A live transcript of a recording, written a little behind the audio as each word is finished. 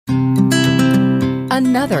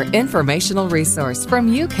Another informational resource from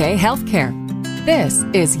UK Healthcare. This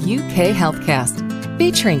is UK Healthcast,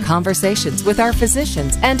 featuring conversations with our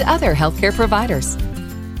physicians and other healthcare providers.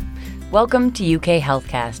 Welcome to UK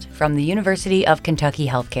Healthcast from the University of Kentucky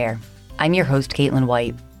Healthcare. I'm your host, Caitlin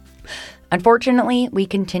White. Unfortunately, we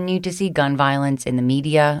continue to see gun violence in the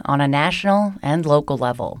media on a national and local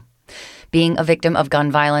level. Being a victim of gun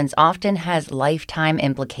violence often has lifetime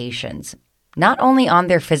implications, not only on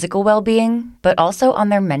their physical well-being, but also on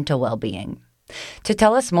their mental well-being. To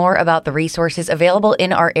tell us more about the resources available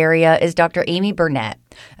in our area is Dr. Amy Burnett,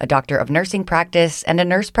 a doctor of nursing practice and a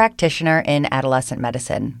nurse practitioner in adolescent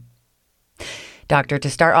medicine. Doctor, to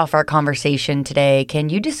start off our conversation today, can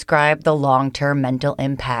you describe the long-term mental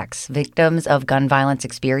impacts victims of gun violence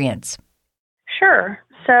experience? Sure.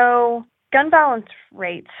 So gun violence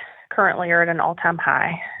rates currently are at an all-time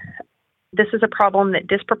high. This is a problem that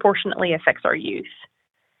disproportionately affects our youth.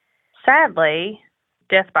 Sadly,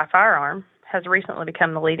 death by firearm has recently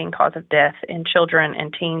become the leading cause of death in children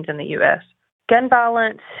and teens in the U.S. Gun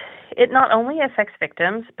violence, it not only affects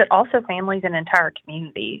victims, but also families and entire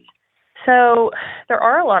communities. So there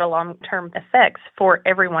are a lot of long-term effects for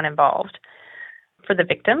everyone involved. For the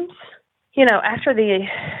victims, after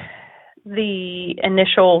the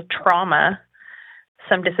initial trauma,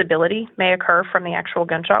 some disability may occur from the actual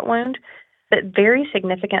gunshot wound, but very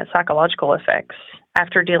significant psychological effects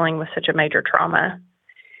after dealing with such a major trauma.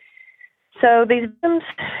 So these victims,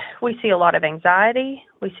 we see a lot of anxiety,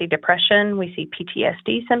 we see depression, we see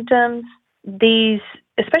PTSD symptoms. These,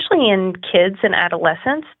 especially in kids and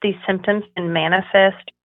adolescents, these symptoms can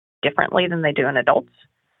manifest differently than they do in adults.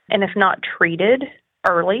 And if not treated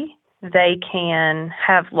early, they can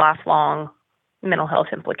have lifelong mental health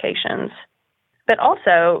implications. But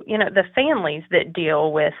also, the families that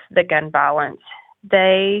deal with the gun violence,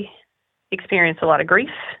 they experience a lot of grief,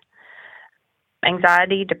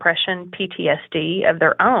 anxiety, depression, PTSD of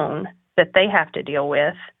their own that they have to deal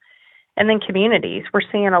with. And then communities, we're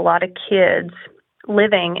seeing a lot of kids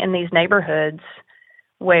living in these neighborhoods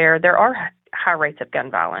where there are high rates of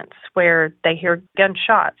gun violence, where they hear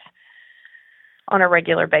gunshots on a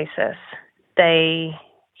regular basis. They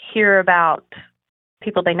hear about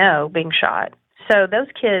people they know being shot. So those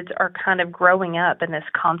kids are kind of growing up in this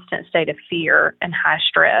constant state of fear and high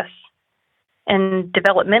stress. And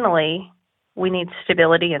developmentally, we need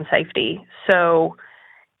stability and safety. So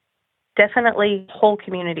definitely whole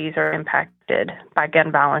communities are impacted by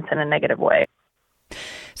gun violence in a negative way.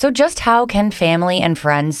 So just how can family and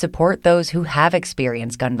friends support those who have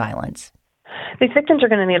experienced gun violence? These victims are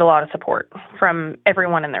going to need a lot of support from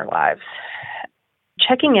everyone in their lives.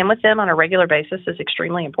 Checking in with them on a regular basis is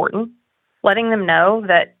extremely important. Letting them know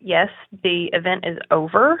that, yes, the event is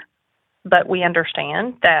over, but we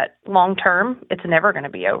understand that long-term, it's never going to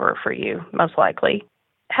be over for you, most likely.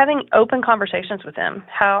 Having open conversations with them,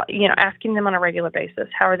 asking them on a regular basis,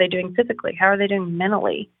 how are they doing physically? How are they doing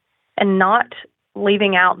mentally? And not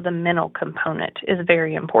leaving out the mental component is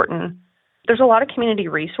very important. There's a lot of community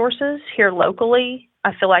resources here locally.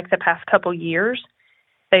 I feel like the past couple years,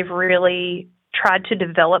 they've really tried to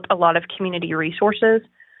develop a lot of community resources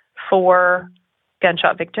for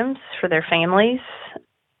gunshot victims, for their families.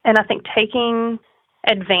 And I think taking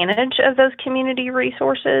advantage of those community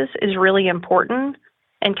resources is really important,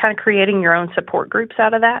 and kind of creating your own support groups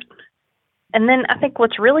out of that. And then I think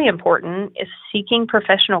what's really important is seeking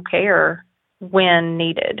professional care when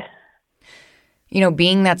needed.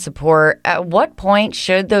 Being that support, at what point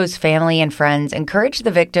should those family and friends encourage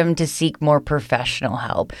the victim to seek more professional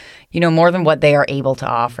help, more than what they are able to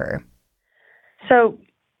offer? So,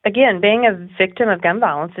 again, being a victim of gun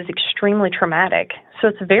violence is extremely traumatic. So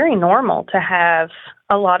it's very normal to have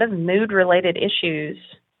a lot of mood-related issues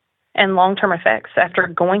and long-term effects after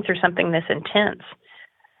going through something this intense.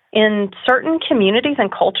 In certain communities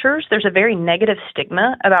and cultures, there's a very negative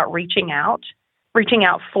stigma about reaching out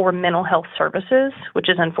for mental health services, which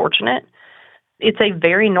is unfortunate. It's a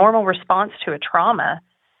very normal response to a trauma.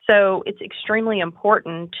 So it's extremely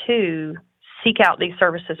important to seek out these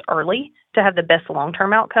services early to have the best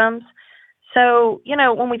long-term outcomes. So,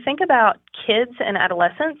 when we think about kids and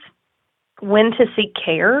adolescents, when to seek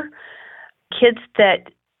care, kids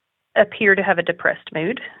that appear to have a depressed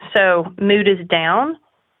mood. So mood is down.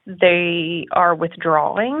 They are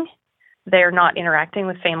withdrawing. They're not interacting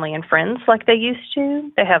with family and friends like they used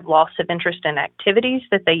to. They have loss of interest in activities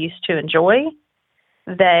that they used to enjoy.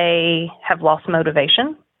 They have lost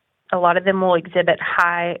motivation. A lot of them will exhibit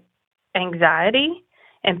high anxiety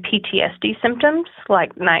and PTSD symptoms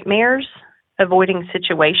like nightmares, avoiding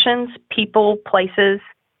situations, people, places.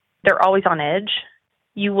 They're always on edge.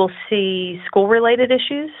 You will see school-related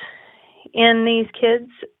issues. in these kids.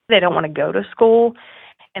 They don't want to go to school.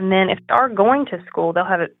 And then if they are going to school,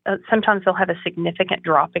 sometimes they'll have a significant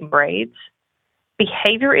drop in grades.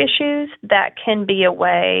 Behavior issues, that can be a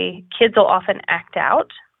way kids will often act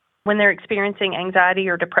out when they're experiencing anxiety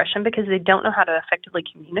or depression because they don't know how to effectively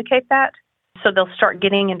communicate that. So they'll start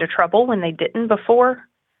getting into trouble when they didn't before.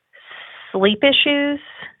 Sleep issues,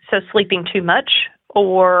 so sleeping too much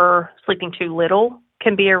or sleeping too little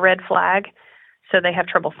can be a red flag. So they have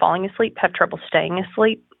trouble falling asleep, have trouble staying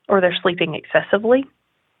asleep, or they're sleeping excessively.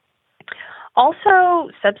 Also,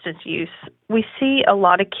 substance use. We see a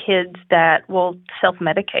lot of kids that will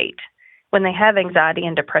self-medicate. When they have anxiety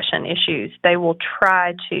and depression issues, they will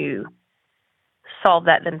try to solve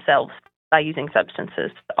that themselves by using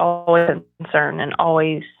substances. Always a concern and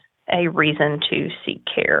always a reason to seek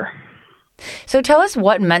care. So tell us,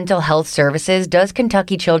 what mental health services does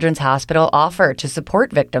Kentucky Children's Hospital offer to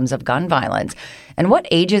support victims of gun violence? And what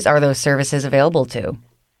ages are those services available to?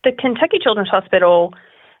 The Kentucky Children's Hospital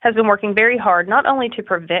has been working very hard not only to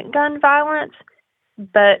prevent gun violence,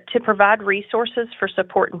 but to provide resources for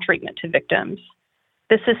support and treatment to victims.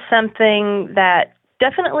 This is something that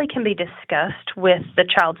definitely can be discussed with the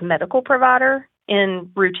child's medical provider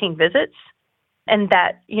in routine visits, and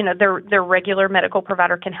that, their regular medical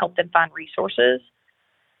provider can help them find resources.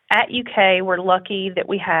 At UK, we're lucky that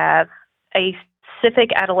we have a specific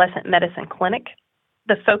adolescent medicine clinic.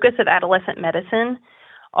 The focus of adolescent medicine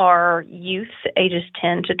are youth ages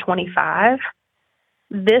 10 to 25.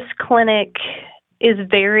 This clinic is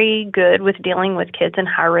very good with dealing with kids in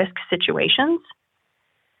high-risk situations.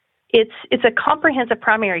 It's a comprehensive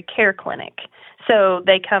primary care clinic, so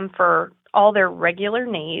they come for all their regular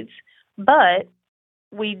needs, but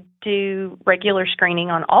we do regular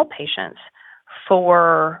screening on all patients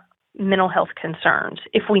for mental health concerns.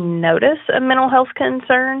 If we notice a mental health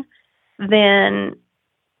concern, then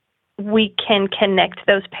we can connect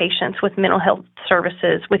those patients with mental health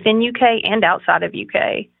services within UK and outside of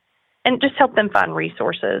UK and just help them find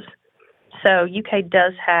resources. So UK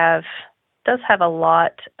does have a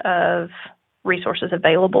lot of resources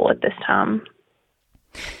available at this time.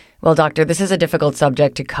 Well, Doctor, this is a difficult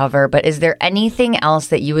subject to cover, but is there anything else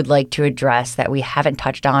that you would like to address that we haven't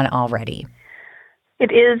touched on already?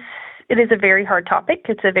 It is a very hard topic.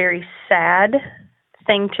 It's a very sad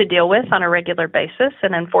thing to deal with on a regular basis.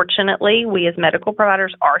 And unfortunately, we as medical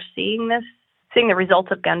providers are seeing the results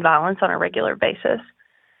of gun violence on a regular basis.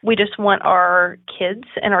 We just want our kids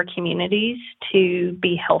and our communities to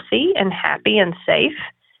be healthy and happy and safe.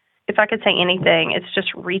 If I could say anything, it's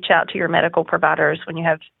just reach out to your medical providers when you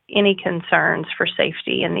have any concerns for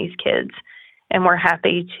safety in these kids. And we're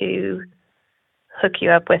happy to hook you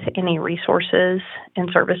up with any resources and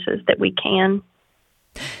services that we can.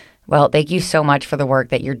 Well, thank you so much for the work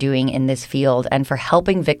that you're doing in this field and for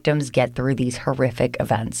helping victims get through these horrific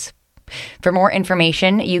events. For more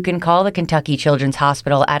information, you can call the Kentucky Children's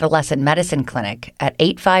Hospital Adolescent Medicine Clinic at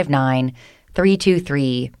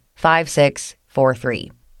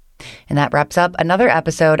 859-323-5643. And that wraps up another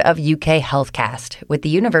episode of UK Healthcast with the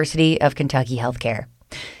University of Kentucky Healthcare.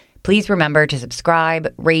 Please remember to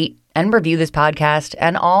subscribe, rate, and review this podcast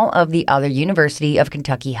and all of the other University of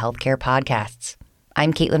Kentucky Healthcare podcasts.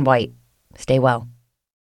 I'm Caitlin White. Stay well.